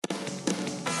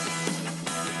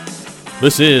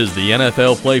This is the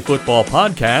NFL Play Football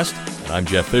Podcast, and I'm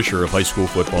Jeff Fisher of High School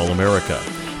Football America.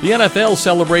 The NFL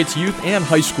celebrates youth and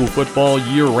high school football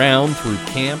year-round through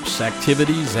camps,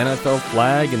 activities, NFL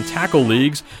flag, and tackle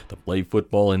leagues. The Play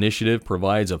Football Initiative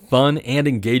provides a fun and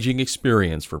engaging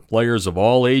experience for players of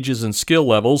all ages and skill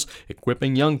levels,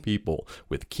 equipping young people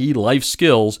with key life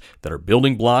skills that are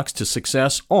building blocks to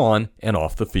success on and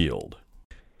off the field.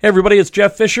 Hey everybody, it's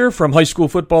Jeff Fisher from High School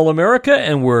Football America,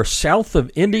 and we're south of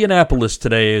Indianapolis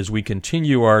today as we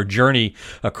continue our journey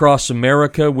across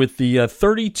America with the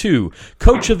 32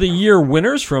 Coach of the Year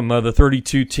winners from the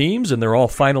 32 teams, and they're all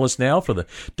finalists now for the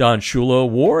Don Shula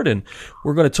Award. And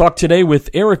we're going to talk today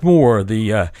with Eric Moore,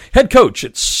 the head coach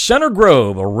at Center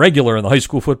Grove, a regular in the High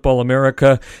School Football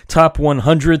America Top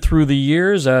 100 through the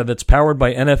years that's powered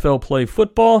by NFL Play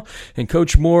Football. And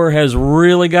Coach Moore has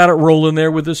really got it rolling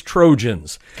there with his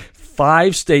Trojans.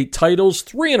 5 state titles,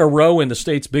 3 in a row in the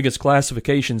state's biggest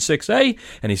classification, 6A,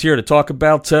 and he's here to talk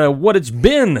about what it's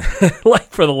been like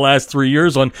for the last 3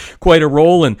 years on quite a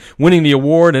roll and winning the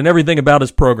award and everything about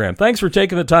his program. Thanks for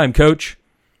taking the time, Coach.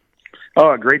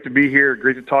 Oh, great to be here.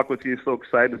 Great to talk with you. So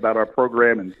excited about our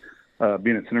program and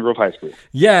being at Center Grove High School.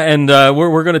 Yeah, and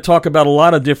we're going to talk about a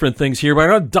lot of different things here, but I'm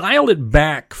going to dial it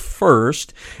back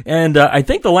first. And I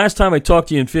think the last time I talked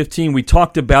to you in 2015, we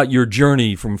talked about your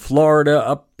journey from Florida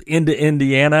up into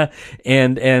Indiana,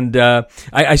 and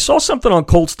I saw something on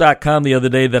Colts.com the other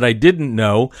day that I didn't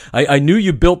know. I knew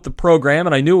you built the program,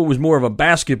 and I knew it was more of a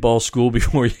basketball school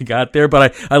before you got there,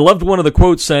 but I loved one of the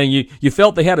quotes saying you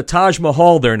felt they had a Taj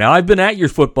Mahal there. Now, I've been at your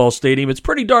football stadium. It's a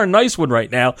pretty darn nice one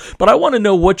right now, but I want to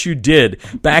know what you did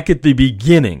back at the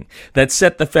beginning that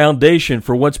set the foundation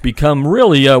for what's become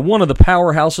really one of the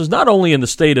powerhouses, not only in the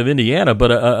state of Indiana,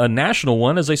 but a national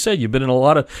one. As I said, you've been in a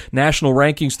lot of national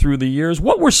rankings through the years.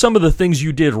 What were some of the things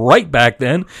you did right back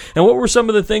then, and what were some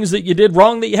of the things that you did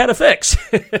wrong that you had to fix?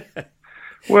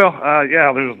 Well,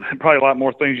 there's probably a lot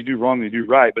more things you do wrong than you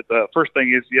do right. But the first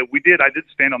thing is, I did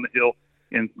stand on the hill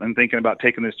and thinking about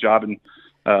taking this job and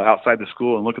outside the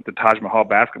school and look at the Taj Mahal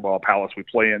basketball palace we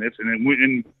play in.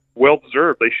 And well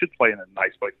deserved. They should play in a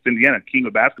nice place. It's Indiana, king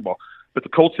of basketball. But the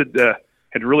Colts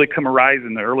had really come a rise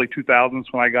in the early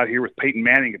 2000s when I got here with Peyton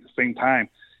Manning at the same time,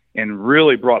 and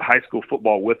really brought high school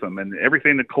football with them. And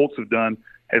everything the Colts have done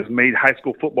has made high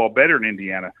school football better in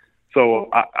Indiana. So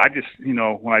I just,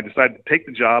 when I decided to take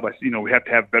the job, we have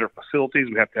to have better facilities.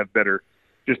 We have to have better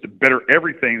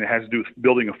everything that has to do with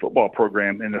building a football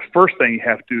program. And the first thing you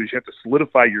have to do is you have to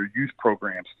solidify your youth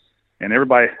programs. And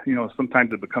everybody,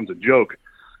 sometimes it becomes a joke.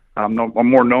 I'm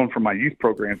more known for my youth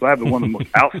programs. I have one of the most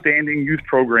outstanding youth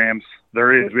programs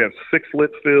there is. We have 6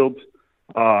 lit fields.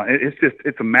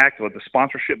 It's immaculate. The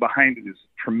sponsorship behind it is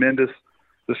tremendous.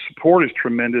 The support is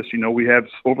tremendous. We have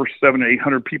over 700 to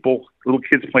 800 people, little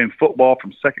kids playing football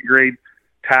from second grade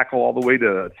tackle all the way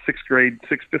to sixth grade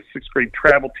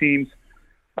travel teams.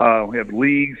 We have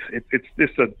leagues. It's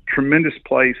just a tremendous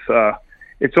place.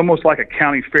 It's almost like a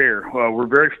county fair. We're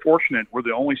very fortunate. We're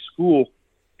the only school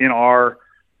in what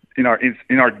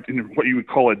you would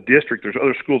call a district. There's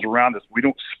other schools around us. We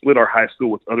don't split our high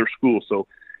school with other schools. So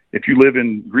if you live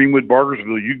in Greenwood,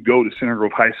 Bargersville, you go to Center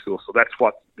Grove High School. So that's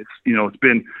what it's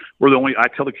been. I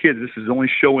tell the kids, this is the only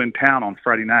show in town on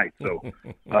Friday night. So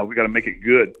we got to make it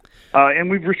good. And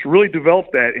we've just really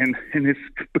developed that, and it's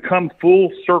become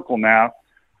full circle now.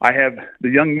 I have the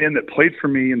young men that played for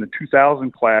me in the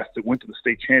 2000 class that went to the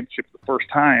state championship the first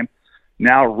time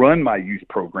now run my youth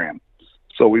program.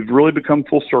 So we've really become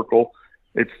full circle.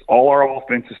 It's all our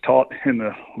offense is taught in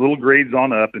the little grades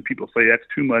on up, and people say that's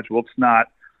too much. Well, it's not.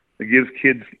 It gives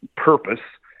kids purpose.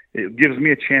 It gives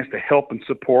me a chance to help and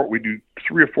support. We do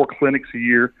 3 or 4 clinics a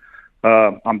year.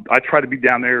 I try to be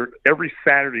down there every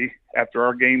Saturday after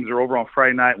our games are over on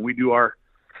Friday night, and we do our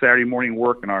Saturday morning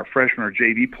work, and our freshman or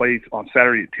JV plays on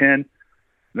Saturday at 10.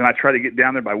 Then I try to get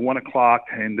down there by 1 o'clock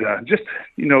and just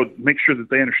make sure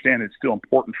that they understand it's still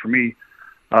important for me.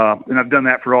 And I've done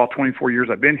that for all 24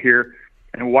 years I've been here,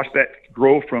 and watched that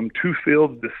grow from 2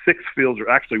 fields to 6 fields,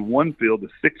 or actually 1 field to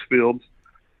 6 fields.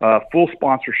 Full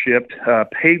sponsorship,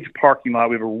 paved parking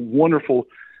lot. We have a wonderful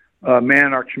man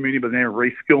in our community by the name of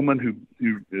Ray Skillman, who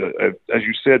as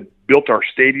you said, built our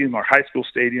stadium, our high school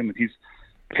stadium, and he's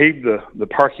paved the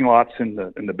parking lots in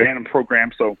the Bantam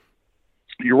program. So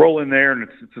you roll in there, and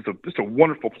it's just a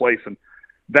wonderful place, and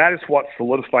that is what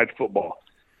solidified football.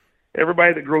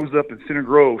 Everybody that grows up in Center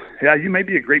Grove, you may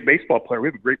be a great baseball player. We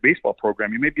have a great baseball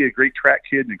program. You may be a great track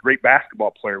kid and a great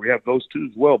basketball player. We have those too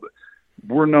as well, but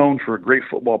we're known for a great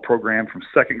football program from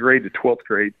second grade to 12th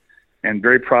grade, and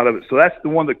very proud of it. So that's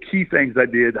one of the key things I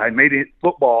did. I made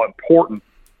football important.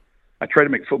 I tried to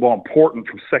make football important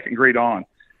from second grade on.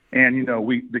 And,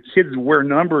 the kids wear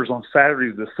numbers on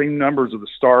Saturdays, the same numbers of the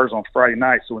Stars on Friday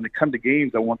night. So when they come to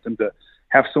games, I want them to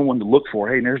have someone to look for.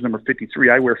 Hey, there's number 53.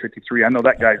 I wear 53. I know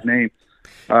that guy's name.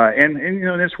 And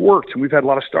it's worked. And we've had a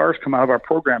lot of Stars come out of our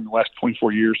program in the last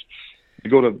 24 years. We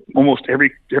go to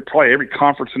probably every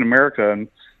conference in America, and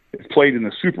it's played in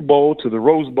the Super Bowl to the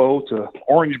Rose Bowl to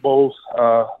Orange Bowl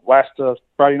last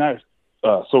Friday night.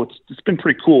 So it's been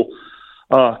pretty cool.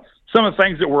 Some of the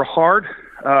things that were hard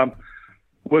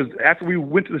was after we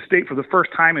went to the state for the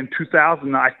first time in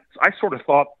 2000, I sort of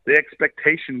thought the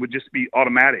expectation would just be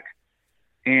automatic.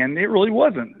 And it really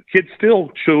wasn't. Kids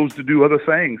still chose to do other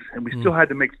things, and we still had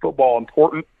to make football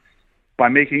important by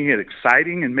making it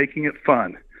exciting and making it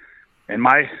fun. And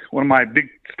one of my big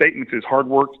statements is hard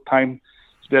work, time,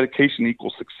 dedication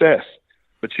equals success.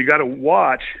 But you got to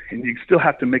watch, and you still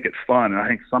have to make it fun. And I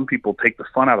think some people take the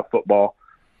fun out of football.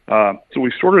 So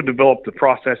we sort of developed the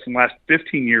process in the last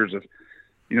 15 years of,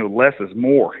 less is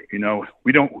more.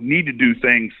 We don't need to do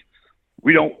things.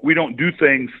 We don't do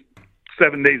things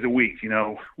 7 days a week.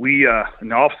 We in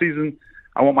the off season,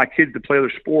 I want my kids to play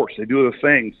other sports. They do other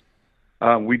things.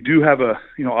 We do have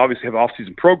obviously have an off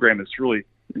season program that's really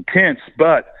intense,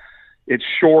 but it's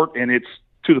short and it's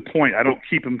to the point. I don't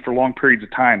keep them for long periods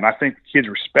of time. I think kids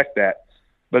respect that,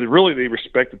 but really they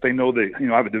respect that they know that, I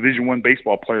have a Division I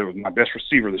baseball player with my best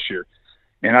receiver this year.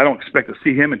 And I don't expect to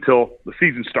see him until the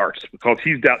season starts because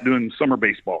he's out doing summer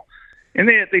baseball. And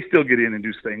they still get in and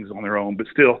do things on their own, but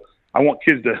still I want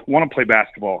kids to want to play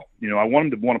basketball. I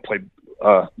want them to want to play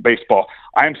baseball.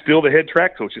 I am still the head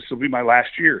track coach. This will be my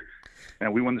last year.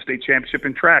 And we won the state championship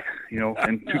in track,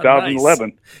 in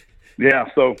 2011. Nice. Yeah.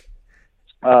 So,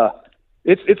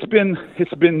 it's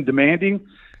been demanding.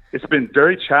 It's been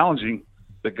very challenging.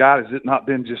 But God, has it not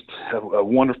been just a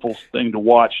wonderful thing to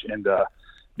watch and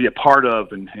be a part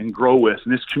of and grow with?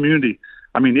 And this community,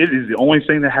 it is the only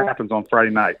thing that happens on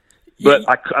Friday night. But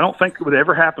I don't think it would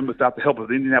ever happen without the help of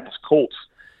the Indianapolis Colts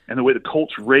and the way the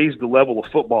Colts raised the level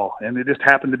of football. And it just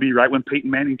happened to be right when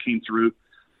Peyton Manning came through,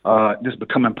 just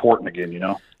become important again,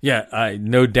 Yeah,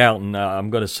 no doubt, and I'm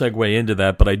going to segue into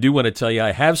that, but I do want to tell you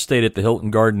I have stayed at the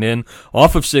Hilton Garden Inn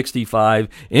off of 65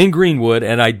 in Greenwood,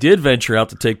 and I did venture out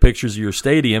to take pictures of your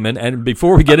stadium, and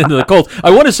before we get into the Colts, I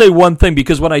want to say one thing,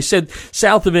 because when I said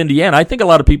south of Indiana, I think a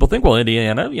lot of people think, well,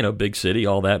 Indiana, big city,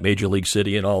 all that, major league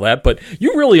city and all that, but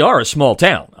you really are a small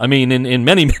town. In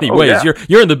many, many ways. Yeah.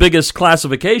 You're in the biggest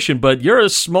classification, but you're a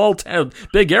small town,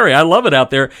 big area. I love it out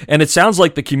there, and it sounds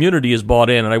like the community is bought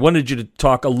in, and I wanted you to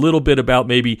talk a little bit about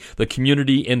maybe the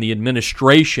community and the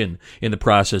administration in the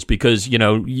process, because,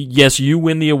 yes, you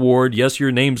win the award, yes, your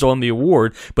name's on the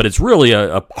award, but it's really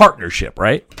a partnership,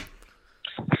 right?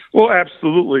 Well,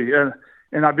 absolutely.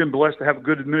 And I've been blessed to have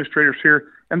good administrators here,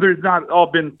 and they've not all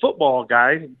been football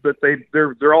guys, but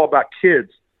they're all about kids.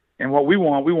 And what we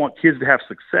want kids to have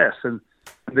success. And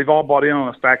they've all bought in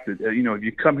on the fact that, if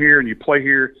you come here and you play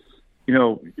here,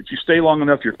 if you stay long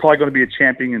enough, you're probably going to be a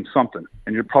champion in something,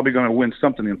 and you're probably going to win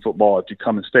something in football if you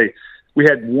come and stay. We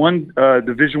had one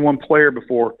Division I player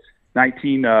before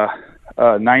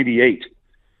 1998,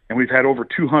 and we've had over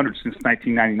 200 since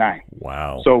 1999.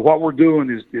 Wow. So what we're doing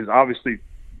is obviously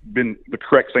been the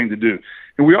correct thing to do.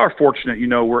 And we are fortunate,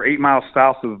 we're 8 miles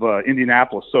south of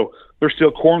Indianapolis, so there's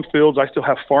still cornfields. I still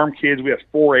have farm kids. We have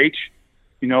 4-H.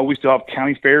 We still have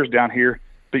county fairs down here.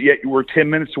 But yet we're 12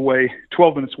 minutes away,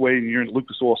 and you're in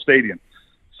Lucas Oil Stadium.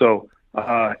 So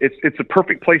it's a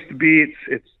perfect place to be.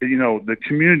 It's the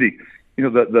community,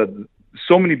 the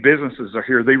so many businesses are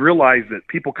here. They realize that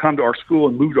people come to our school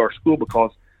and move to our school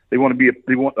because they want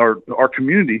our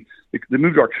community. They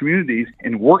move to our communities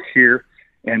and work here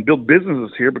and build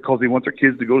businesses here because they want their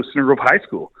kids to go to Center Grove High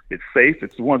School. It's safe.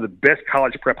 It's one of the best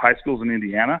college prep high schools in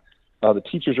Indiana. The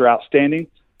teachers are outstanding.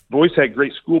 We've always had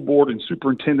great school board and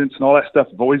superintendents and all that stuff.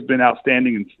 Have always been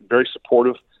outstanding and very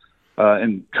supportive,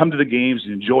 and come to the games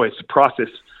and enjoy it. It's a process,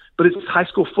 but it's high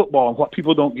school football, and what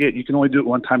people don't get, you can only do it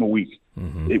one time a week.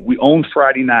 Mm-hmm. We own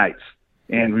Friday nights,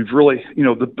 and we've really,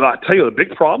 I tell you, the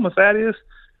big problem with that is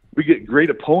we get great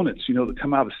opponents, that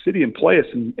come out of the city and play us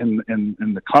in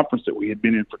the conference that we had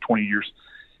been in for 20 years,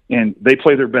 and they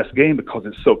play their best game because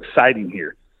it's so exciting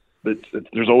here. But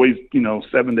there's always,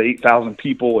 7,000 to 8,000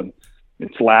 people, and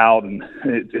it's loud, and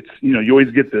it's you always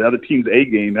get the other team's A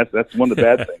game. That's one of the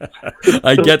bad things.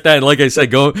 I get that. And like I said,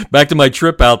 going back to my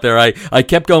trip out there, I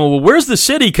kept going, well, where's the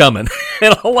city coming?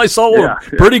 And all I saw were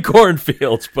pretty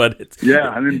cornfields. But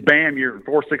and then bam, you're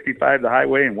 465 the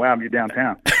highway, and wham, you're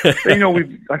downtown.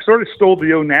 I sort of stole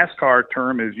the old NASCAR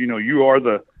term as you are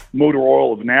the motor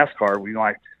oil of NASCAR. We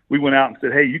went out and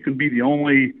said, hey, you can be the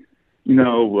only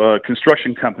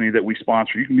construction company that we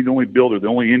sponsor. You can be the only builder, the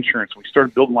only insurance. We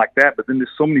started building like that, but then there's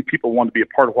so many people wanted to be a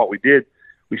part of what we did.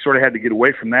 We sort of had to get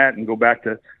away from that and go back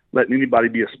to letting anybody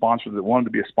be a sponsor that wanted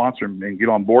to be a sponsor and get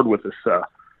on board with us. So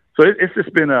it's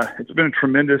just been a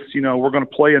tremendous, we're going to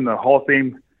play in the Hall of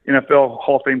Fame, NFL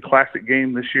Hall of Fame Classic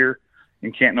game this year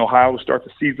in Canton, Ohio to start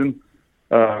the season.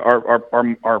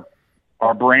 Our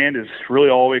brand is really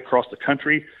all the way across the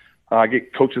country. I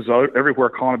get coaches everywhere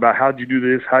calling about how did you do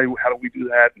this, how do we do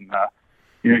that, and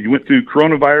you went through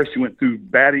coronavirus, you went through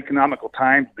bad economical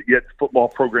times, but yet the football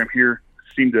program here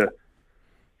seemed to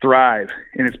thrive,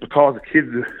 and it's because the kids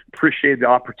appreciate the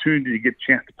opportunity to get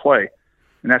a chance to play,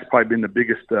 and that's probably been the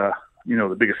biggest, the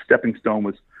biggest stepping stone.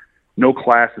 Was no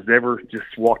class has ever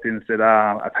just walked in and said,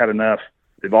 I've had enough.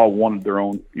 They've all wanted their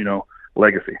own,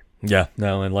 legacy. Yeah,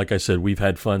 no, and like I said, we've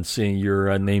had fun seeing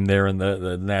your name there in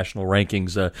the national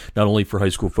rankings, not only for High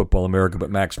School Football America, but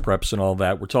Max Preps and all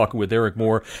that. We're talking with Eric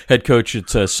Moore, head coach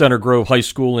at Center Grove High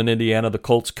School in Indiana, the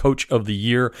Colts Coach of the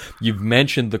Year. You've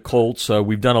mentioned the Colts.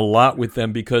 We've done a lot with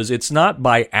them because it's not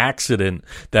by accident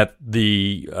that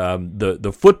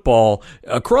the football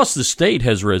across the state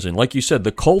has risen. Like you said,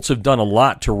 the Colts have done a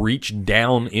lot to reach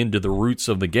down into the roots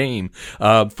of the game.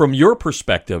 From your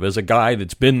perspective, as a guy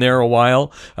that's been there a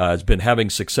while, has been having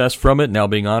success from it, now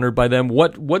being honored by them.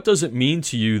 What does it mean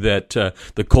to you that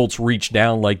the Colts reach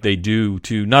down like they do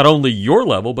to not only your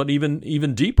level, but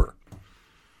even deeper?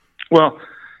 Well,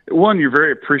 one, you're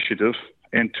very appreciative,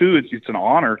 and two, it's an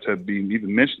honor to be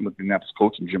even mentioned with the Indianapolis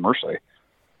Colts and Jim Irsay.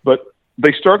 But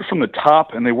they started from the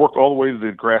top, and they work all the way to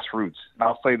the grassroots. And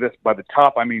I'll say this, by the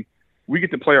top, I mean, we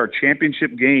get to play our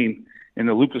championship game in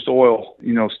the Lucas Oil,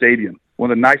 stadium, one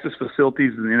of the nicest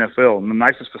facilities in the NFL and the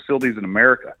nicest facilities in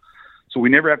America. So we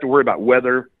never have to worry about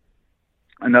weather,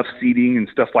 enough seating and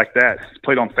stuff like that. It's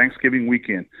played on Thanksgiving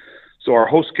weekend. So our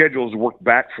whole schedule is worked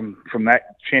back from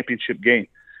that championship game.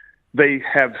 They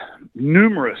have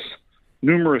numerous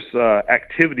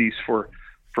activities for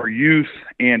youth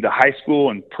and high school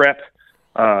and prep,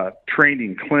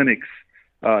 training, clinics.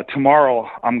 Tomorrow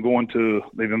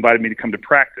they've invited me to come to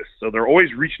practice. So they're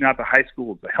always reaching out to high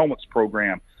schools, the helmets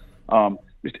program,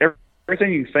 just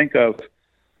everything you think of.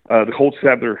 The Colts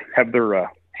have their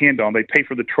hand on. They pay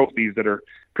for the trophies that are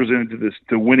presented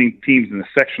to winning teams in the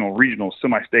sectional, regional,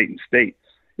 semi-state, and state.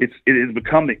 It has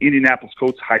become the Indianapolis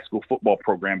Colts high school football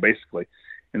program, basically,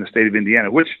 in the state of Indiana.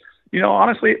 Which,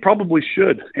 honestly, it probably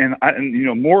should. And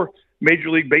more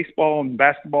Major League Baseball and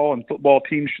basketball and football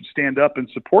teams should stand up and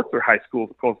support their high schools,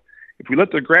 because if we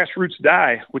let the grassroots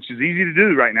die, which is easy to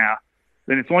do right now,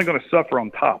 then it's only going to suffer on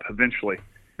top eventually.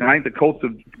 And I think the Colts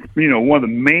have, one of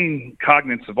the main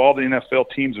cognates of all the NFL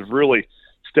teams of really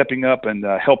stepping up and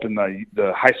helping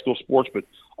the high school sports, but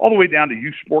all the way down to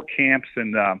youth sport camps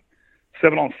and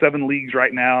 7-on-7 leagues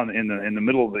right now in the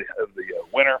middle of the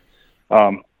winter,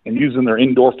 and using their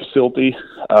indoor facility.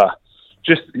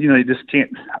 You just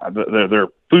can't. Their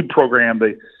food program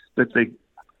that they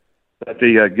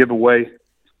give away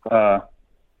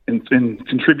and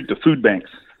contribute to food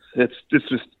banks. It's just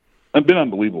been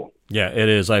unbelievable. Yeah, it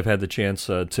is. I've had the chance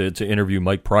to interview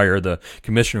Mike Pryor, the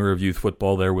commissioner of youth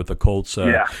football there with the Colts.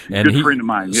 And good friend of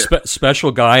mine. Yeah.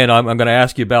 Special guy, and I'm going to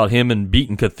ask you about him and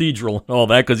Beaton Cathedral and all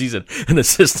that, because he's an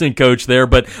assistant coach there.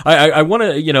 But I want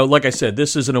to, like I said,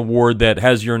 this is an award that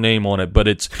has your name on it, but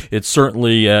it's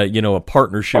certainly a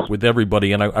partnership with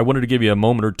everybody. And I wanted to give you a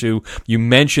moment or two. You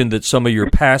mentioned that some of your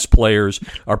past players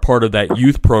are part of that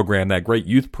youth program, that great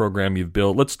youth program you've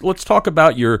built. Let's talk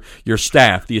about your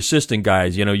staff, the assistant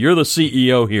guys. You're the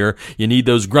CEO here. You need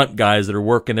those grunt guys that are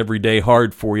working every day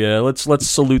hard for you. Let's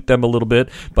salute them a little bit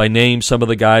by name some of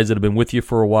the guys that have been with you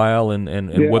for a while and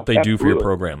what they do for your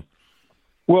program.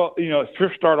 Well,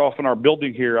 first start off in our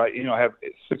building here. I have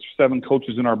 6 or 7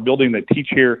 coaches in our building that teach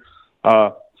here.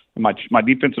 My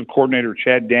defensive coordinator,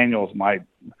 Chad Daniels,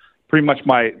 pretty much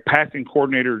my passing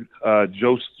coordinator,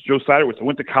 Joe Siderwitz. I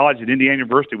went to college at Indiana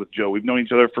University with Joe. We've known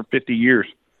each other for 50 years.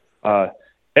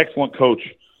 Excellent coach.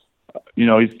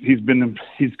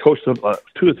 He's coached 2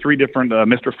 or 3 different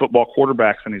Mr. Football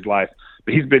quarterbacks in his life,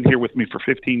 but he's been here with me for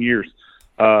 15 years.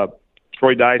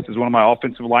 Troy Dice is one of my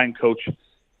offensive line coach.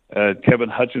 Kevin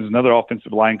Hutchins, another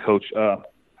offensive line coach.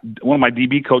 One of my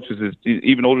DB coaches is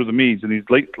even older than me. He's in his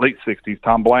late 60s.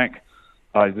 Tom Blank,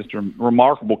 he's just a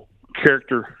remarkable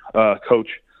character coach,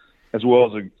 as well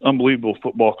as an unbelievable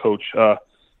football coach.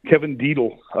 Kevin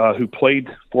Deedle, who played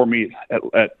for me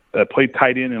played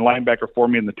tight end and linebacker for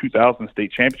me in the 2000 state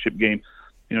championship game.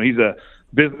 He's a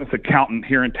business accountant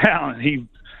here in town, and he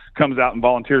comes out and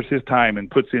volunteers his time and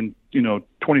puts in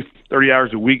 20, 30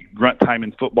 hours a week grunt time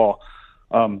in football.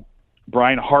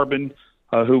 Brian Harbin,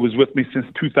 who was with me since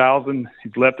 2000.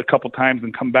 He's left a couple times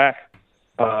and come back.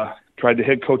 Tried the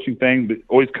head coaching thing, but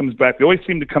always comes back. They always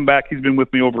seem to come back. He's been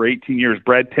with me over 18 years.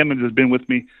 Brad Timmons has been with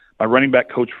me, my running back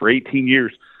coach, for 18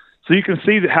 years. So you can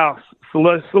see that how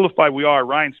solidified we are.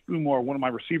 Ryan Spoonmore, one of my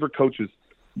receiver coaches,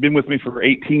 been with me for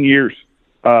 18 years.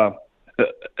 And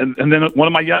then one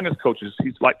of my youngest coaches,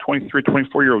 he's like 23,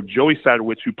 24-year-old Joey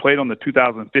Satterwich, who played on the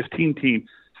 2015 team,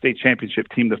 state championship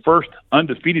team, the first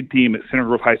undefeated team at Center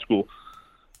Grove High School.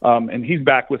 And he's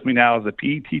back with me now as a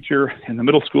PE teacher in the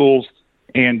middle schools,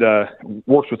 and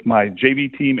works with my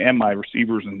JV team and my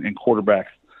receivers and quarterbacks.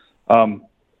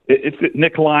 It's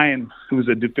Nick Lyon, who's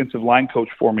a defensive line coach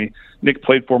for me. Nick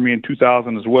played for me in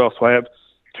 2000 as well. So I have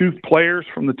 2 players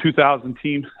from the 2000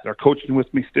 team that are coaching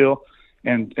with me still,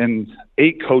 and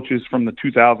 8 coaches from the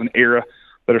 2000 era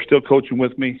that are still coaching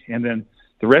with me. And then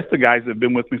the rest of the guys have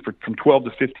been with me from 12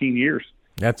 to 15 years.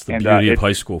 That's the beauty of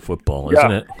high school football,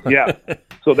 isn't it? Yeah.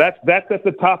 So that's at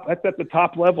the top. That's at the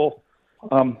top level.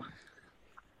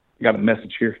 Got a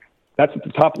message here. That's at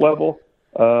the top level.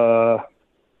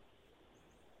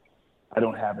 I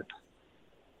don't have it.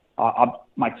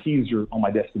 My keys are on my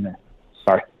desk in there.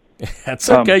 Sorry. That's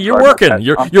okay. You're working.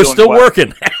 You're still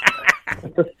working.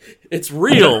 It's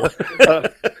real.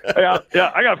 Yeah,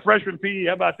 I got freshman PE.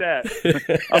 How about that?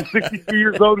 I'm 62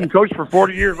 years old and coached for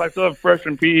 40 years. I still have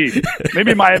freshman PE.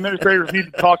 Maybe my administrators need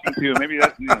to talk to you. Maybe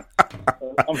that's.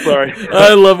 I'm sorry.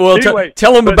 I love. Well, anyway,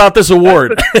 tell them about this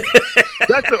award.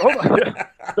 That's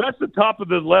the top of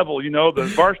the level. You know, the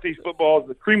varsity football is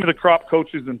the cream of the crop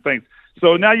coaches and things.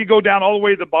 So now you go down all the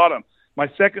way to the bottom. My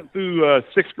 2nd through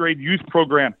 6th grade youth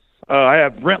program. I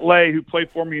have Brent Lay, who played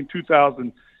for me in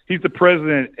 2000. He's the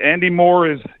president. Andy Moore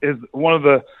is one of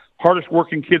the hardest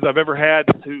working kids I've ever had,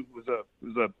 who was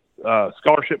a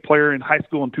scholarship player in high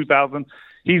school in 2000.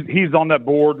 He's on that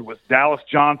board with Dallas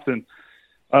Johnson.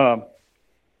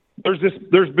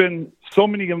 There's been so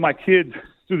many of my kids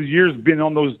through the years been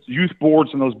on those youth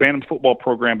boards and those Bantam football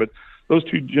program, but those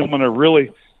 2 gentlemen are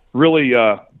really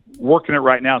working it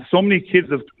right now. So many kids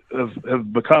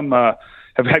have become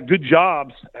have had good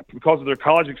jobs because of their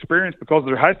college experience, because of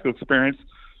their high school experience.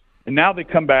 And now they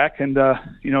come back and,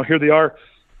 here they are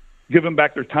giving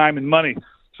back their time and money.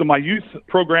 So my youth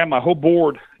program, my whole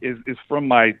board is from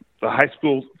the high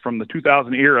school from the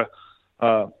 2000 era,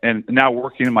 and now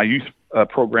working in my youth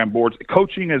program boards,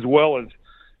 coaching as well as,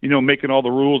 making all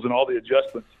the rules and all the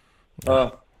adjustments.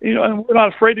 And we're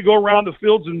not afraid to go around the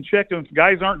fields and check if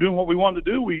guys aren't doing what we want to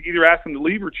do. We either ask them to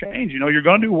leave or change. You're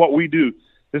going to do what we do.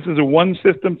 This is a one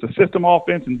system. It's a system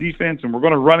offense and defense, and we're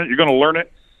going to run it. You're going to learn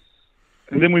it.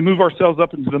 And then we move ourselves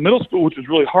up into the middle school, which is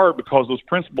really hard because those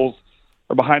principals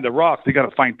are behind the rocks. They got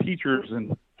to find teachers,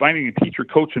 and finding a teacher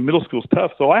coach in middle school is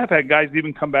tough. So I have had guys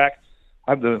even come back.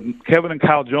 I have the Kevin and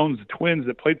Kyle Jones, the twins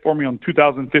that played for me on the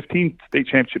 2015 state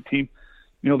championship team.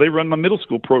 They run my middle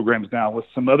school programs now with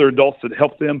some other adults that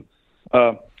help them.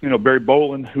 Barry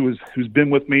Bolin, who's been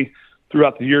with me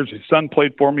throughout the years. His son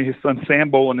played for me. His son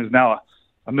Sam Bolin is now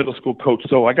a middle school coach.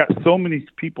 So I got so many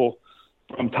people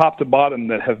from top to bottom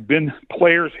that have been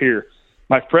players here.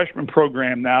 My freshman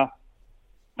program now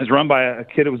is run by a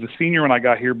kid who was a senior when I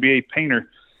got here, B.A. Painter,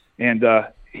 and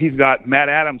he's got Matt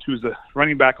Adams, who's a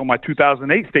running back on my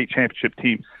 2008 state championship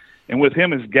team. And with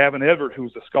him is Gavin Everett,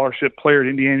 who's a scholarship player at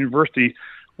Indiana University,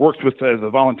 works with as a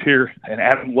volunteer, and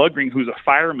Adam Lugring, who's a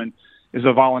fireman, is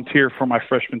a volunteer for my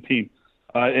freshman team.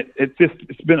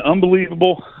 It's been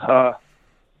unbelievable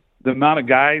the amount of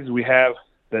guys we have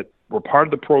that were part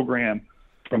of the program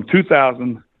from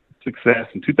 2000 success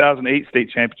and 2008 state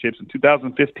championships and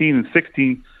 2015 and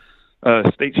 16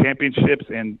 state championships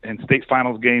and state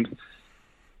finals games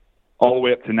all the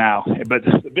way up to now. But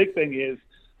the big thing is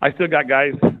I still got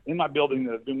guys in my building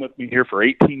that have been with me here for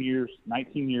 18 years,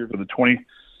 19 years of the 20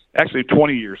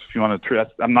 years, if you want to.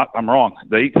 I'm wrong.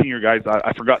 The 18-year guys,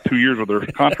 I forgot 2 years of their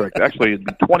contract. Actually, it'd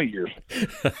be 20 years.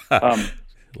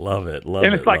 Love it.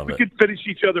 And it's like we can finish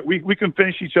each other. We can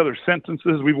finish each other's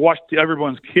sentences. We've watched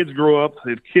everyone's kids grow up.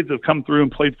 The kids have come through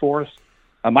and played for us.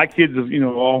 My kids have,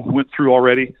 all went through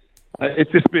already.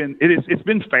 It's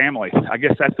been family. I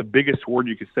guess that's the biggest word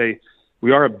you could say.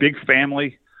 We are a big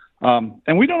family,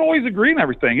 and we don't always agree on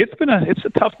everything. It's a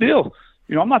tough deal.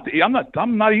 I'm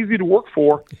not easy to work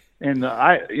for, and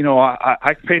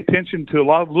I pay attention to a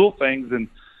lot of little things, and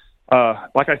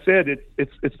like I said,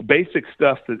 it's basic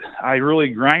stuff that I really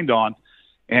grind on,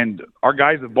 and our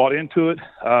guys have bought into it.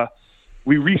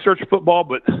 We research football,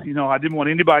 but I didn't want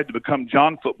anybody to become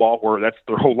John football, where that's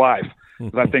their whole life.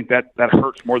 Because I think that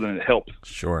hurts more than it helps.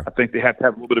 Sure. I think they have to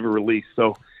have a little bit of a release.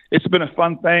 So it's been a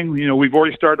fun thing. We've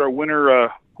already started our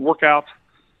winter workouts,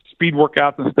 speed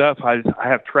workouts and stuff. I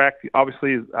have track.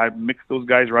 Obviously, I mix those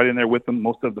guys right in there with them.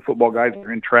 Most of the football guys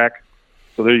are in track.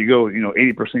 So there you go.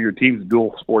 80% of your team's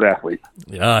dual sport athlete.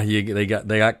 Yeah, they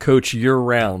got coach year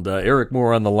round. Eric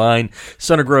Moore on the line.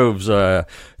 Center Grove's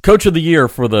Coach of the Year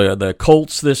for the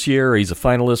Colts this year. He's a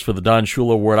finalist for the Don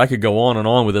Shula Award. I could go on and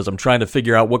on with this. I'm trying to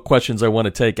figure out what questions I want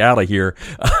to take out of here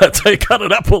to cut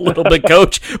it up a little bit,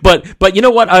 Coach. But you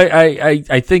know what?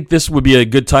 I think this would be a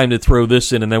good time to throw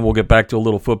this in, and then we'll get back to a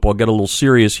little football, get a little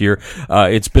serious here.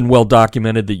 It's been well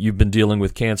documented that you've been dealing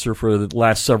with cancer for the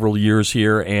last several years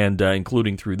here, and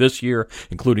including through this year,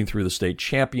 including through the state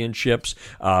championships.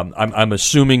 I'm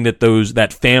assuming that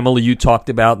that family you talked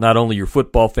about, not only your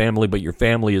football family, but your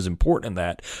family is important in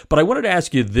that. But I wanted to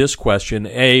ask you this question.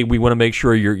 A, we want to make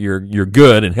sure you're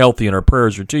good and healthy, and our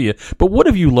prayers are to you. But what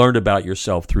have you learned about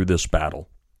yourself through this battle?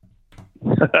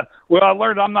 Well, I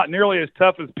learned I'm not nearly as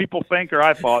tough as people think or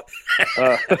I thought.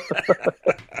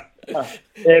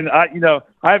 And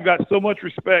I've got so much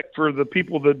respect for the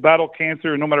people that battle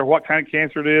cancer, no matter what kind of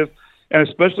cancer it is, and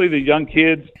especially the young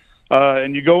kids.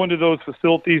 And you go into those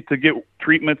facilities to get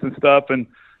treatments and stuff, and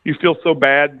you feel so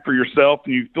bad for yourself,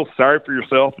 and you feel sorry for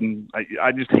yourself, and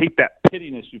I just hate that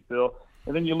pittiness you feel.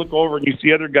 And then you look over and you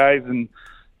see other guys, and,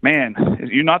 man,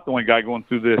 you're not the only guy going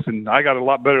through this, and I got a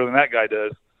lot better than that guy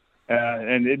does.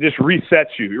 And it just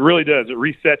resets you. It really does. It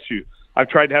resets you. I've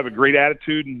tried to have a great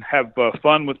attitude and have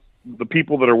fun with the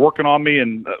people that are working on me,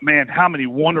 and, man, how many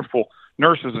wonderful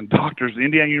nurses and doctors the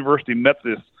Indiana University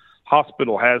Methodist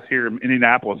Hospital has here in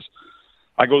Indianapolis.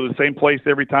 I go to the same place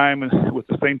every time with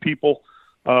the same people.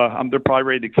 They're probably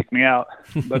ready to kick me out,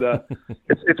 but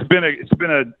it's been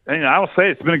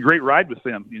a great ride with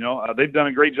them. They've done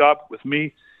a great job with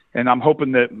me, and I'm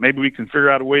hoping that maybe we can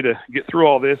figure out a way to get through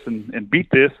all this and beat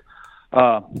this.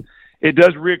 It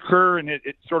does reoccur, and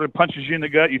it sort of punches you in the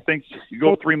gut. You think you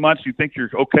go 3 months, you think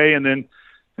you're okay, and then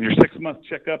in your 6 month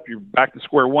checkup, you're back to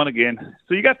square one again.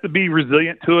 So you got to be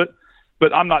resilient to it.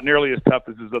 But I'm not nearly as tough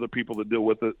as these other people that deal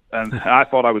with it, and I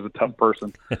thought I was a tough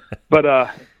person.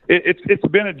 But it's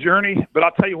been a journey. But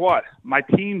I'll tell you what, my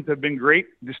teams have been great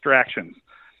distractions,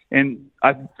 and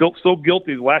I felt so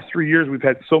guilty. The last 3 years, we've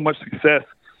had so much success.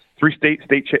 Three straight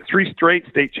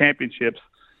state championships.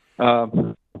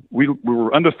 We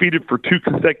were undefeated for 2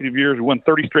 consecutive years. We won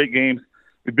 30 straight games.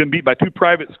 We've been beat by 2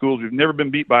 private schools. We've never been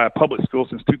beat by a public school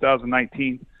since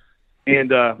 2019.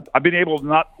 And I've been able to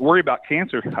not worry about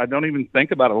cancer. I don't even think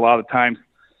about it a lot of times.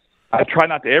 I try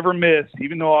not to ever miss,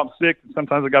 even though I'm sick.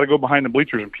 Sometimes I got to go behind the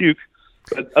bleachers and puke.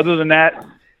 But other than that,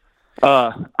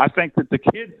 I think that the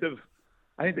kids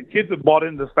have bought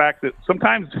into the fact that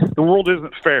sometimes the world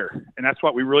isn't fair, and that's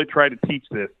what we really try to teach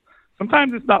this.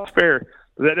 Sometimes it's not fair,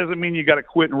 but that doesn't mean you got to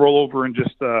quit and roll over and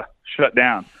just shut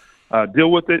down.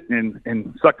 Deal with it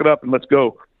and suck it up and let's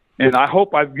go. And I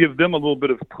hope I've given them a little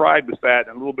bit of pride with that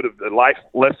and a little bit of the life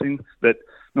lesson that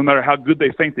no matter how good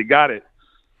they think they got it,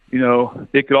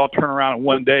 it could all turn around in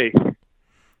one day,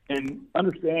 and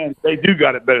understand they do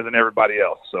got it better than everybody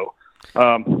else. So,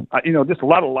 just a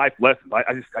lot of life lessons.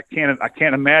 I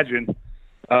can't imagine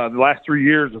the last 3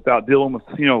 years without dealing with,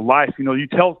 life. You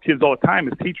tell kids all the time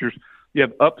as teachers, you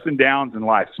have ups and downs in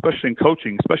life, especially in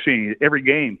coaching, especially in every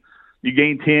game. You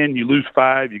gain 10, you lose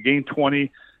 5, you gain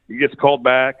 20. He gets called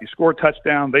back. You score a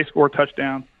touchdown. They score a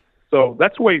touchdown. So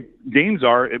that's the way games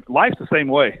are. Life's the same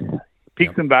way,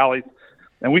 peaks and valleys.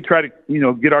 And we try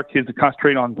to, get our kids to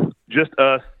concentrate on just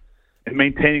us and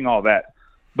maintaining all that.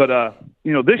 But,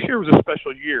 this year was a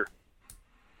special year.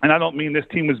 And I don't mean this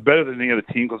team was better than any other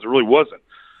team, because it really wasn't.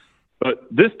 But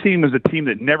this team is a team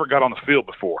that never got on the field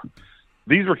before.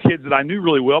 These were kids that I knew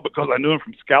really well because I knew them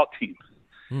from scout teams.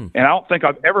 And I don't think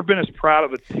I've ever been as proud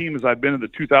of a team as I've been of the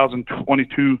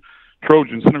 2022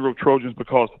 Center Grove Trojans,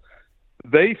 because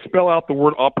they spell out the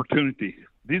word opportunity.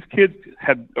 These kids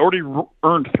had already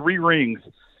earned 3 rings,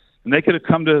 and they could have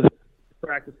come to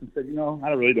practice and said, I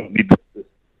really don't need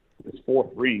this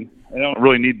 4th ring. I don't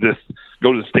really need this,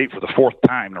 go to the state for the 4th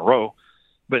time in a row.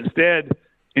 But instead,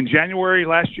 in January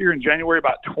last year,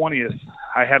 about 20th,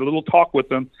 I had a little talk with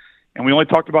them, and we only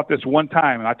talked about this one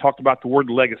time, and I talked about the word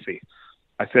legacy.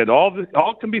 I said,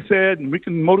 all can be said, and we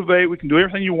can motivate, we can do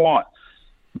everything you want.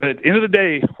 But at the end of the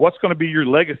day, what's going to be your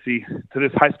legacy to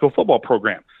this high school football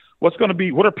program? What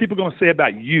are people going to say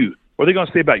about you? What are they going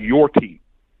to say about your team?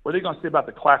 What are they going to say about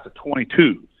the class of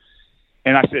 22?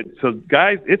 And I said, so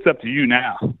guys, it's up to you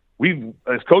now.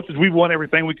 As coaches, we've won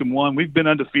everything we can win. We've been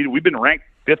undefeated. We've been ranked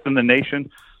 5th in the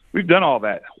nation. We've done all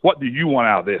that. What do you want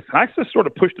out of this? And I just sort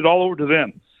of pushed it all over to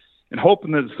them, and hoping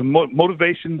that some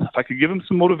motivation, if I could give them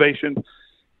some motivation,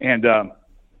 and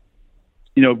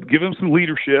give them some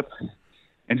leadership,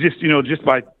 And just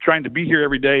by trying to be here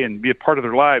every day and be a part of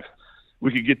their lives,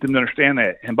 we could get them to understand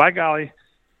that. And by golly,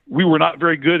 we were not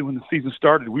very good when the season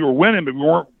started. We were winning, but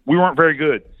we weren't very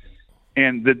good.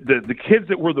 And the kids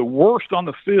that were the worst on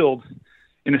the field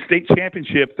in the state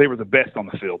championship, they were the best on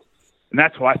the field. And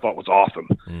that's what I thought was awesome.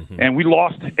 Mm-hmm. And we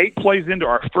lost 8 plays into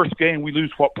our first game. We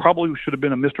lose what probably should have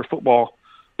been a Mr. Football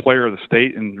player of the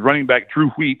state, and running back Drew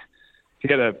Wheat. He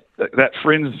had that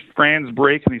Franz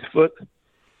break in his foot.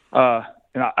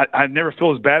 And I never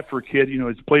feel as bad for a kid.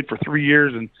 He's played for 3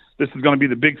 years, and this is going to be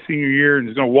the big senior year, and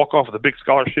he's going to walk off with a big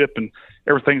scholarship, and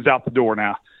everything's out the door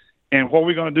now. And what are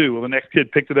we going to do? Well, the next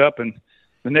kid picked it up, and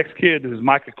the next kid is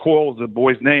Micah Coyle, is the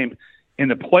boy's name. In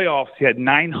the playoffs, he had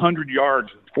 900 yards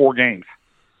in 4 games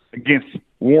against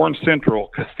Warren Central,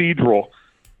 Cathedral,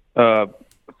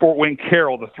 Fort Wayne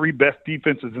Carroll, the 3 best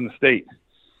defenses in the state.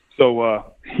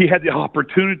 So he had the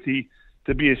opportunity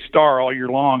to be a star all year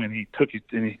long, and he took it.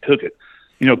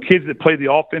 Kids that played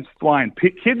the offensive line,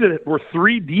 kids that were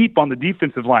 3 deep on the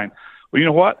defensive line. Well, you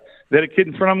know what? They had a kid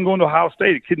in front of them going to Ohio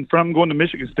State, a kid in front of them going to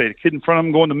Michigan State, a kid in front of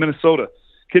them going to Minnesota,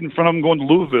 a kid in front of them going to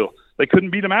Louisville. They couldn't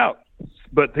beat them out,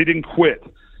 but they didn't quit.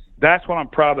 That's what I'm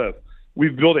proud of.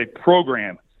 We've built a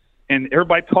program, and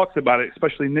everybody talks about it,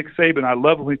 especially Nick Saban. I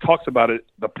love when he talks about it,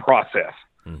 the process.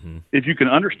 Mm-hmm. If you can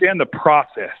understand the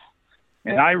process,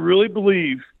 and I really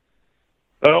believe,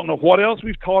 I don't know what else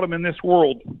we've taught them in this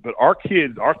world, but our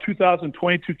kids, our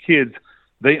 2022 kids,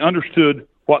 they understood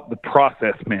what the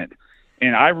process meant.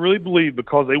 And I really believe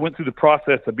because they went through the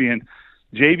process of being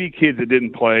JV kids that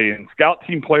didn't play and scout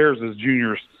team players as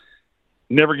juniors,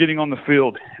 never getting on the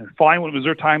field, and finally when it was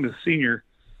their time as a senior,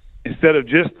 instead of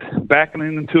just backing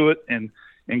into it and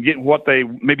getting what they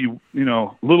maybe, a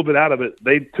little bit out of it,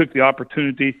 they took the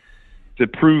opportunity to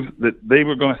prove that they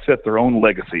were going to set their own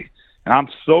legacy. And I'm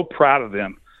so proud of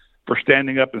them for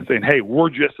standing up and saying, hey, we're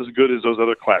just as good as those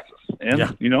other classes.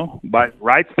 And, by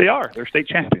rights, they are. They're state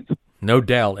champions. No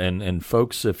doubt. And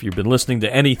folks, if you've been listening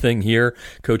to anything here,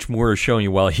 Coach Moore is showing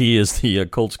you, while he is the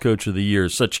Colts Coach of the Year,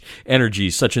 such energy,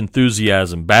 such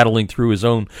enthusiasm, battling through his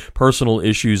own personal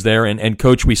issues there. And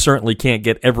Coach, we certainly can't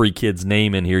get every kid's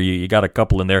name in here. You got a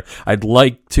couple in there. I'd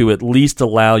like to at least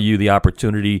allow you the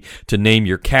opportunity to name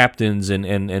your captains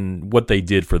and what they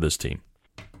did for this team.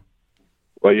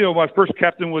 Well, my first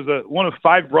captain was one of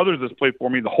 5 brothers that's played for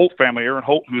me, the Holt family, Aaron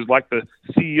Holt, who's like the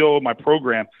CEO of my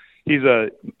program. He's a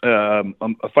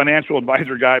financial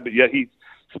advisor guy, but yet he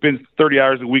spends 30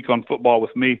 hours a week on football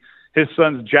with me. His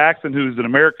son's Jackson, who's an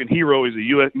American hero. He's a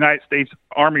United States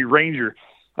Army Ranger.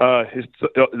 The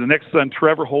next son,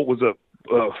 Trevor Holt, was a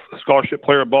scholarship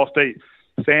player at Ball State.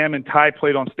 Sam and Ty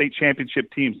played on state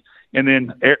championship teams. And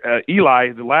then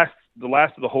Eli, the last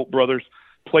of the Holt brothers,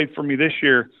 played for me this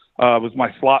year. Was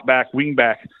my slot back, wing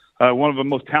back. One of the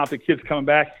most talented kids coming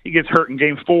back. He gets hurt in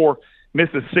game 4.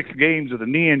 Misses 6 games with a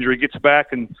knee injury, gets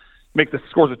back and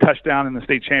scores a touchdown in the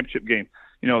state championship game.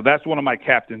 That's one of my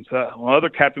captains. My other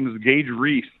captain was Gage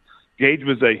Reese. Gage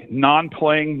was a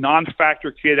non-playing,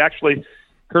 non-factor kid. Actually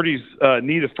hurt his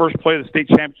knee the first play of the state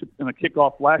championship in a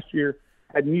kickoff last year.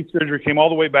 Had knee surgery, came all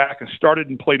the way back and started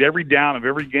and played every down of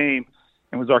every game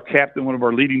and was our captain, one of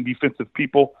our leading defensive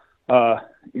people.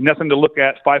 Nothing to look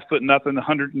at, 5 foot nothing,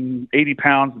 180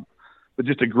 pounds. But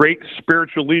just a great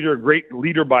spiritual leader, a great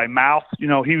leader by mouth. He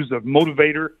was a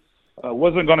motivator,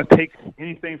 wasn't going to take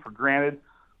anything for granted,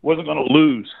 wasn't going to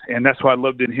lose, and that's what I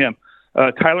loved in him.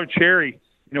 Tyler Cherry,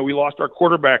 we lost our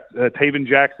quarterback, Taven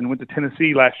Jackson, went to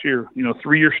Tennessee last year,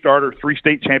 3-year starter, 3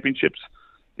 state championships,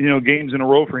 games in a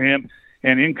row for him.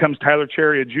 And in comes Tyler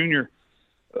Cherry, a junior,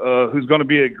 who's going to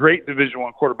be a great Division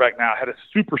I quarterback now, had a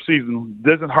super season,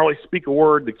 doesn't hardly speak a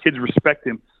word. The kids respect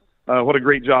him. What a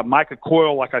great job. Micah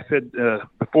Coyle, like I said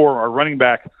before, our running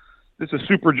back, this is a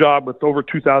super job with over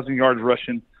 2,000 yards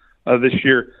rushing this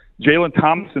year. Jalen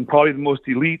Thompson, probably the most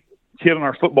elite kid on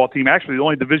our football team, actually the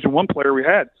only Division I player we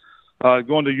had,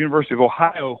 going to the University of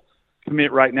Ohio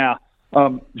commit right now.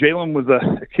 Jalen was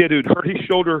a kid who'd hurt his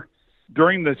shoulder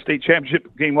during the state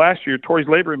championship game last year. Tore his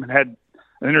labrum and had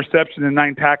an interception and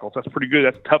 9 tackles. That's pretty good.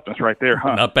 That's toughness right there,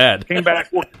 huh? Not bad. Came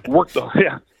back, worked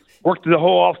the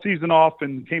whole off season off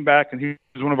and came back, and he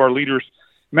was one of our leaders.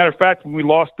 Matter of fact, when we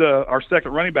lost our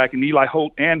second running back in Eli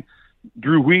Holt and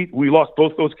Drew Wheat, we lost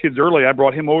both those kids early. I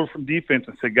brought him over from defense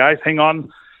and said, guys, hang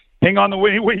on the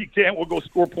way you can. We'll go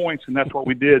score points, and that's what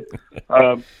we did.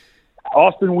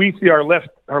 Austin Weesey,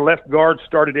 our left guard,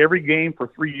 started every game for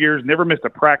 3 years, never missed a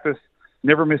practice,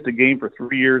 never missed a game for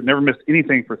 3 years, never missed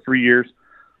anything for 3 years.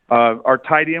 Our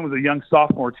tight end was a young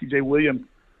sophomore, TJ Williams.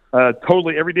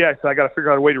 Totally every day I said, I got to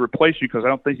figure out a way to replace you because I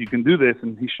don't think you can do this.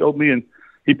 And he showed me, and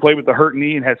he played with a hurt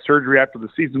knee and had surgery after the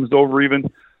season was over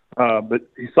even. but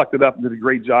he sucked it up and did a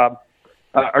great job.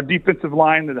 Our defensive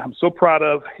line that I'm so proud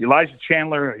of, Elijah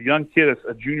Chandler, a young kid,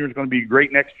 a junior, is going to be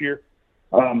great next year.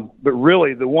 But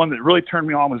really, the one that really turned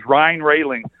me on was Ryan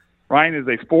Railing. Ryan is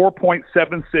a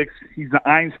 4.76. He's an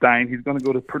Einstein. He's going to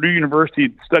go to Purdue University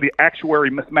to study actuary,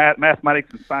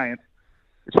 mathematics, and science.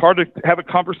 It's hard to have a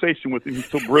conversation with him. He's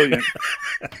so brilliant.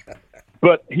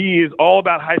 But he is all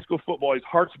about high school football. His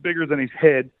heart's bigger than his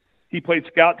head. He played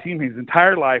scout team his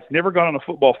entire life, never got on a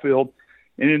football field,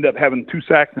 and ended up having 2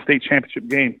 sacks in the state championship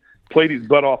game. Played his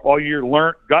butt off all year,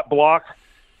 learned, got blocked,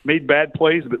 made bad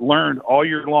plays, but learned all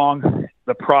year long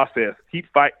the process.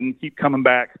 Keep fighting, keep coming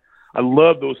back. I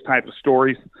love those types of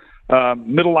stories.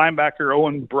 Middle linebacker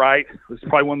Owen Bright was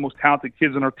probably one of the most talented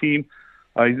kids on our team.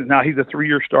 He's a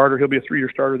 3-year starter. He'll be a 3-year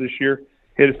starter this year.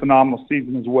 He had a phenomenal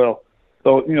season as well.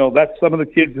 So, that's some of the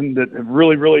kids that have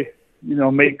really, really,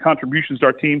 made contributions to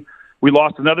our team. We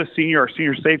lost another senior, our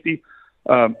senior safety,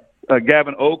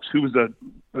 Gavin Oakes, who was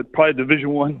probably a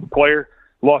Division I player.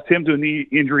 Lost him to a knee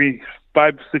injury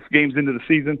 5-6 games into the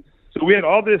season. So we had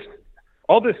all this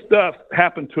stuff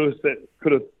happen to us that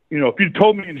could have, if you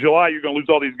told me in July you're going to lose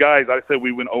all these guys, I'd say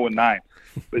we went 0-9.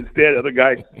 But instead, other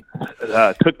guys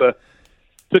took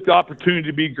the opportunity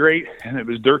to be great, and it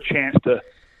was their chance to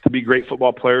be great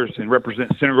football players and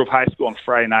represent Center Grove High School on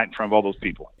Friday night in front of all those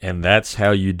people. And that's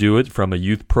how you do it from a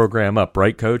youth program up,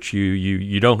 right, Coach?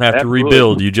 You don't have Absolutely. to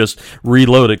rebuild. You just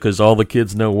reload it because all the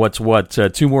kids know what's what.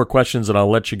 2 more questions and I'll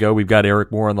let you go. We've got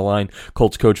Eric Moore on the line,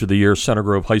 Colts Coach of the Year, Center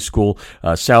Grove High School,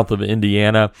 south of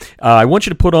Indiana. I want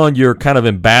you to put on your kind of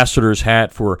ambassador's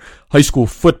hat for high school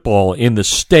football in the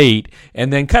state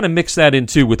and then kind of mix that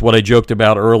into with what I joked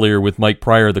about earlier with Mike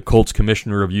Pryor, the Colts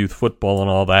Commissioner of Youth Football and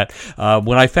all that.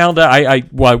 When I found out,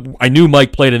 I knew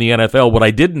Mike played in the NFL. What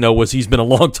I didn't know was he's been a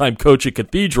longtime coach at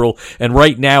Cathedral, and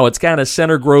right now it's kind of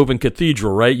Center Grove and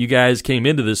Cathedral, right? You guys came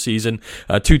into this season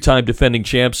 2-time defending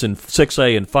champs in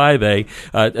 6A and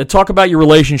 5A. Talk about your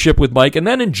relationship with Mike, and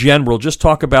then in general, just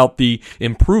talk about the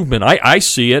improvement. I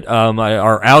see it.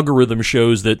 Our algorithm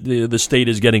shows that the state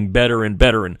is getting better and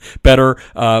better and better.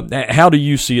 How do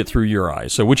you see it through your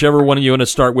eyes? So whichever one of you want to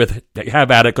start with,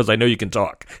 have at it, because I know you can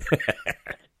talk.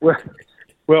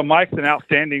 Well, Mike's an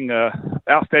outstanding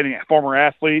former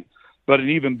athlete, but an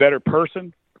even better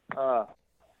person.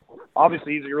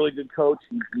 Obviously, he's a really good coach.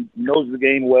 He knows the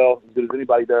game well, as good as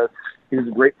anybody does. He was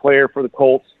a great player for the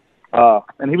Colts,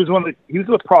 and he was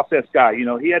a process guy.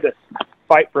 He had to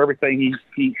fight for everything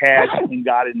he had and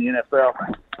got in the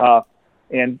NFL.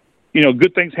 And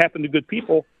good things happen to good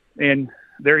people, and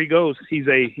there he goes. He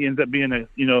ends up being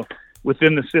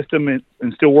within the system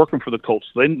and still working for the Colts.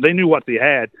 They knew what they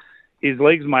had. His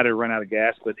legs might have run out of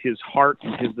gas, but his heart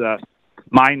and his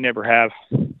mind never have.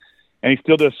 And he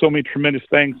still does so many tremendous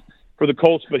things for the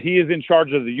Colts, but he is in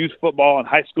charge of the youth football and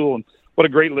high school, and what a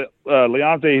great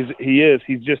Leonte he is.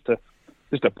 He's just a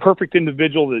perfect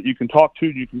individual that you can talk to.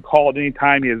 You can call at any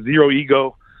time. He has zero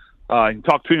ego. You can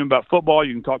talk to him about football.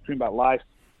 You can talk to him about life.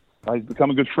 He's become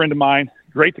a good friend of mine.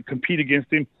 Great to compete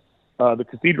against him. The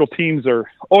Cathedral teams are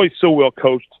always so well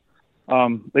coached.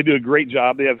 They do a great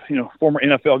job. They have, former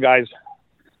NFL guys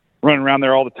running around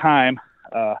there all the time,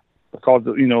 because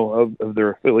of their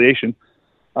affiliation.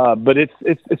 But it's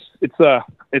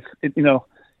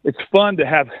fun to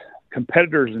have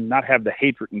competitors and not have the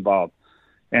hatred involved.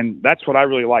 And that's what I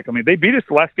really like. I mean, they beat us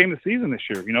the last game of the season this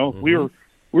year. Mm-hmm.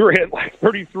 we were at like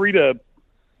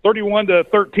 31 to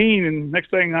 13. And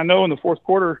next thing I know, in the fourth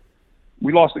quarter,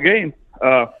 we lost the game.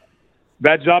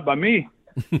 Bad job by me.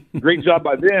 Great job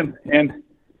by them. And,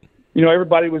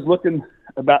 everybody was looking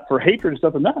for hatred and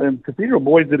stuff and that. And Cathedral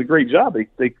boys did a great job.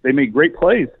 They made great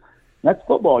plays. And that's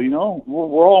football,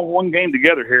 We're all in one game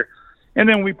together here. And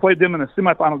then we played them in a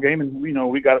semifinal game, and,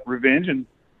 we got revenge, and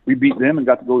we beat them and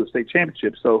got to go to the state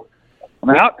championship. So,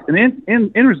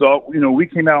 in result, we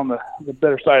came out on the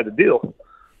better side of the deal.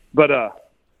 But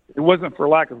it wasn't for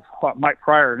lack of what Mike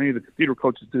Pryor and any of the Cathedral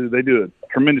coaches do. They do a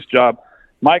tremendous job.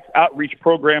 Mike's outreach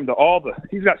program to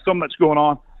he's got so much going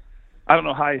on. I don't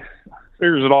know how he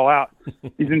figures it all out.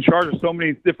 He's in charge of so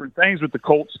many different things with the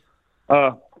Colts,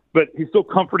 but he's so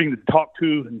comforting to talk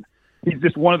to, and he's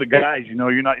just one of the guys. You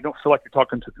don't feel like you're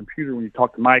talking to a computer when you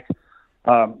talk to Mike,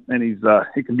 and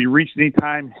he can be reached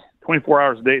anytime, 24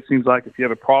 hours a day. It seems like if you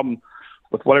have a problem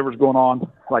with whatever's going on,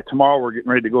 like tomorrow we're getting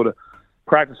ready to go to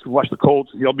practice to watch the Colts.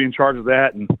 He'll be in charge of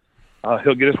that, and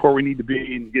he'll get us where we need to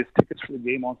be and get us tickets for the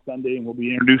game on Sunday, and we'll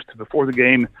be introduced to before the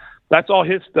game. That's all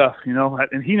his stuff,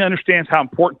 and he understands how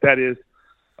important that is.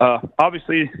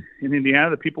 Obviously, in Indiana,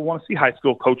 the people want to see high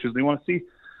school coaches. They want to see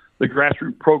the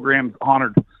grassroots programs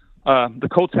honored. The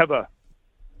Colts have a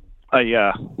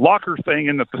locker thing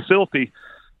in the facility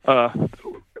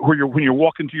when you're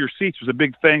walking to your seats, there's a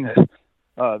big thing,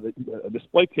 a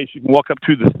display case. You can walk up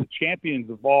to the champions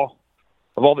of all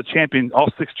the champions,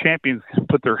 all 6 champions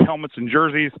put their helmets and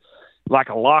jerseys like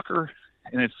a locker,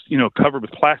 and it's, covered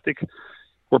with plastic,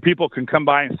 where people can come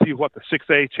by and see what the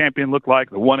 6A champion looked like,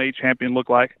 the 1A champion looked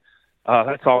like.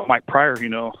 That's all Mike Pryor,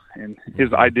 and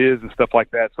his ideas and stuff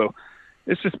like that. So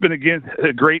it's just been, again,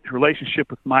 a great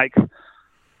relationship with Mike.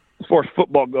 As far as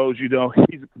football goes, he's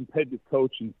a competitive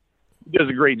coach and he does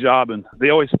a great job. And they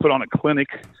always put on a clinic.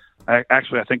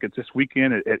 Actually, I think it's this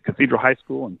weekend at Cathedral High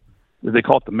School, and they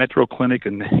call it the Metro Clinic.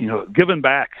 And, giving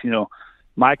back,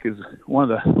 Mike is one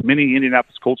of the many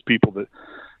Indianapolis Colts people that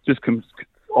just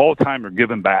all the time are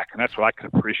giving back. And that's what I can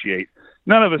appreciate.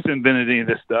 None of us invented any of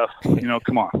this stuff.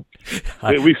 Come on.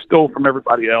 We stole from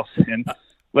everybody else. And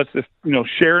let's just,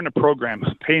 share in the program.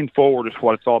 Paying forward is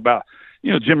what it's all about.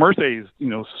 Jim Irsay is,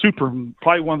 super,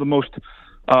 probably one of the most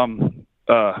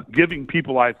giving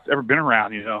people I've ever been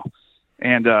around,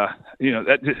 And,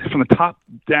 that just, from the top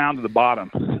down to the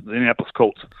bottom, the Indianapolis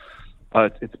Colts,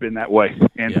 it's been that way.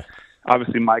 And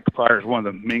obviously Mike Pryor is one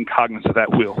of the main cognizants of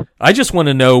that wheel. I just want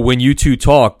to know, when you two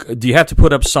talk, do you have to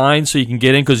put up signs so you can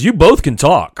get in? Because you both can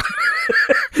talk.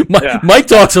 Mike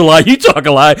talks a lot. You talk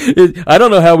a lot. I don't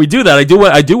know how we do that. I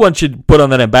do want you to put on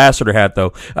that ambassador hat,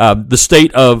 though. The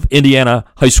state of Indiana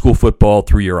high school football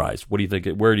through your eyes. What do you think?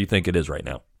 Where do you think it is right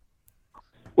now?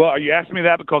 Well, are you asking me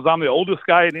that because I'm the oldest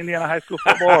guy in Indiana high school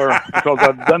football, or because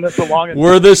I've done this so long?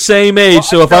 We're the same age,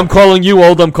 so if I'm calling you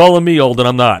old, I'm calling me old, and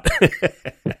I'm not.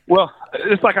 Well,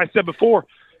 it's like I said before,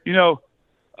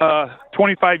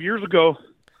 25 years ago,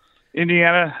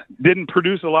 Indiana didn't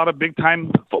produce a lot of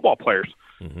big-time football players.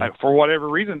 Mm-hmm. For whatever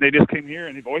reason, they just came here,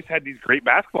 and they've always had these great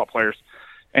basketball players,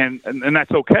 and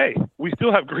that's okay. We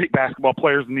still have great basketball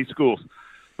players in these schools.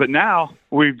 But now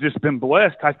we've just been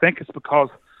blessed. I think it's because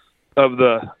of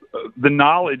the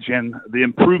knowledge and the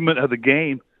improvement of the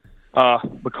game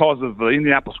because of the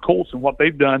Indianapolis Colts and what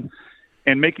they've done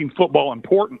and making football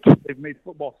important. They've made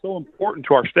football so important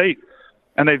to our state,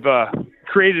 and they've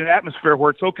created an atmosphere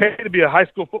where it's okay to be a high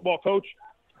school football coach.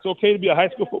 It's okay to be a high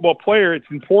school football player. It's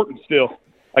important still,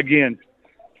 again.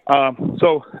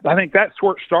 So I think that's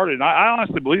where it started. And I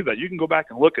honestly believe that. You can go back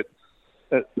and look at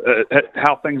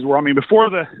how things were. I mean, before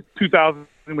the 2000s,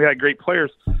 we had great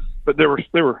players, but there were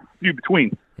few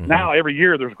between. Mm-hmm. Now every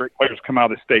year there's great players come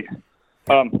out of the state.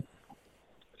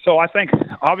 So I think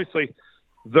obviously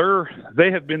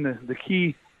they have been the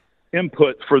key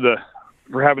input for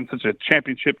having such a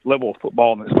championship level of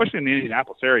football, and especially in the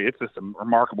Indianapolis area. It's just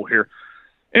remarkable here,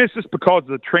 and it's just because of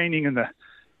the training and the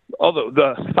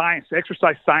science, the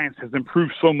exercise science has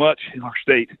improved so much in our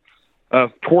state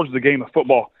towards the game of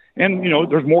football. And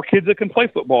there's more kids that can play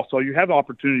football, so you have the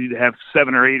opportunity to have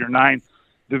 7 or 8 or 9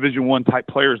 Division I type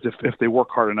players if they work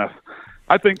hard enough.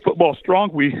 I think football's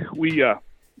strong. We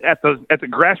at the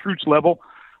grassroots level,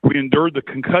 we endured the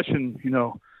concussion,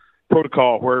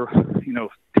 protocol where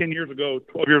 10 years ago,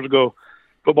 12 years ago,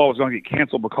 football was going to get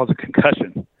canceled because of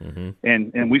concussion. Mm-hmm.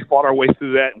 And we fought our way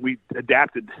through that, and we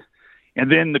adapted.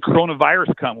 And then the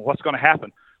coronavirus come. What's going to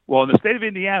happen? Well, in the state of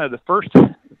Indiana, the first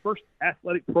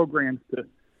athletic program to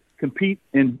compete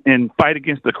and fight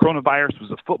against the coronavirus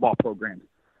was a football program.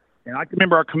 And I can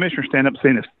remember our commissioner stand up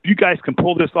saying, if you guys can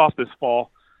pull this off this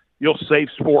fall, you'll save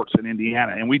sports in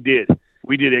Indiana. And we did.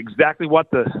 We did exactly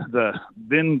what the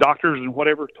then doctors and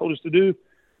whatever told us to do.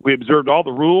 We observed all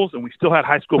the rules, and we still had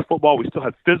high school football. We still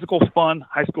had physical, fun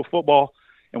high school football,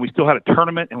 and we still had a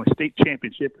tournament and a state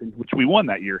championship, which we won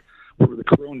that year. We were the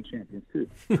Corona champions, too.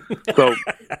 So,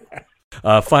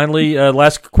 finally,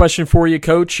 last question for you,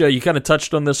 Coach. You kind of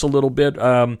touched on this a little bit.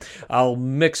 I'll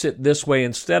mix it this way.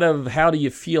 Instead of how do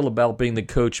you feel about being the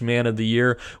Coach Man of the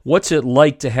Year, what's it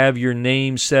like to have your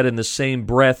name said in the same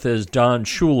breath as Don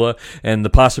Shula and the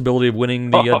possibility of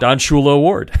winning the Don Shula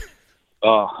Award?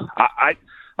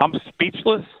 I'm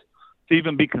speechless to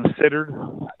even be considered,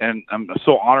 and I'm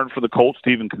so honored for the Colts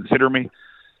to even consider me.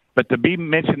 But to be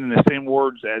mentioned in the same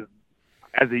words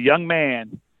as a young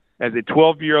man, as a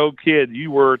 12-year-old kid, you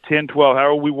were 10, 12,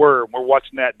 however we were, and we're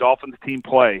watching that Dolphins team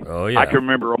play. Oh, yeah. I can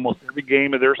remember almost every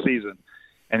game of their season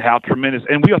and how tremendous.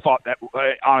 And we all thought that,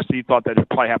 honestly, thought that would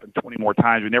probably happen 20 more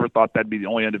times. We never thought that'd be the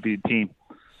only undefeated team.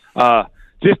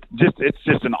 It's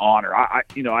just an honor. I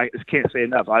just can't say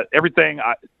enough.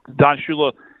 Don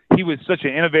Shula, he was such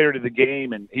an innovator to the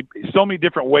game, and he so many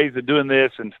different ways of doing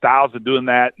this and styles of doing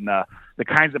that, and the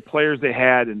kinds of players they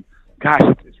had. And gosh,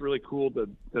 it's really cool to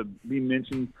be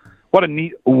mentioned. What a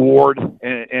neat award,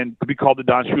 and to be called the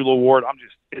Don Shula Award.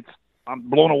 I'm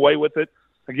blown away with it.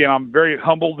 Again, I'm very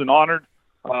humbled and honored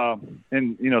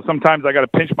And, sometimes I got to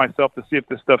pinch myself to see if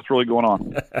this stuff's really going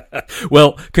on.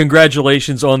 Well,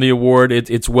 congratulations on the award.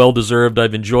 It's well-deserved.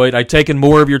 I've enjoyed. I've taken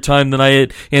more of your time than I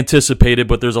had anticipated,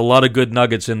 but there's a lot of good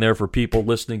nuggets in there for people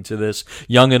listening to this,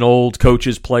 young and old,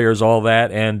 coaches, players, all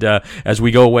that. And as we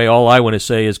go away, all I want to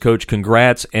say is, Coach,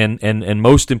 congrats, and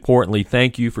most importantly,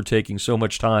 thank you for taking so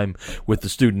much time with the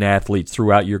student-athletes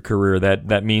throughout your career.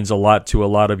 That means a lot to a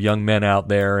lot of young men out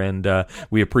there, and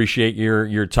we appreciate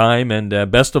your time,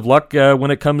 and best of luck when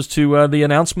it comes to the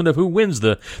announcement of who wins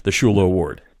the Shula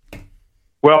Award.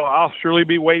 Well, I'll surely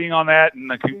be waiting on that,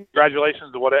 and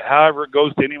congratulations to however it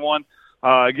goes to anyone.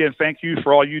 Again, thank you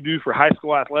for all you do for high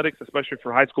school athletics, especially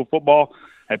for high school football.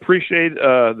 I appreciate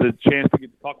the chance to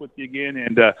get to talk with you again,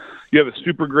 and you have a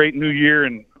super great new year,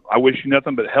 and I wish you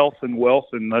nothing but health and wealth,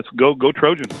 and let's go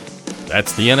Trojans.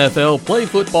 That's the NFL Play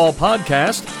Football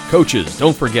Podcast. Coaches,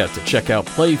 don't forget to check out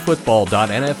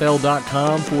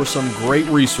playfootball.nfl.com for some great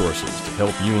resources to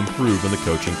help you improve in the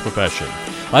coaching profession.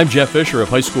 I'm Jeff Fisher of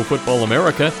High School Football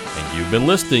America, and you've been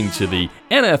listening to the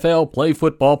NFL Play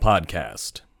Football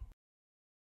Podcast.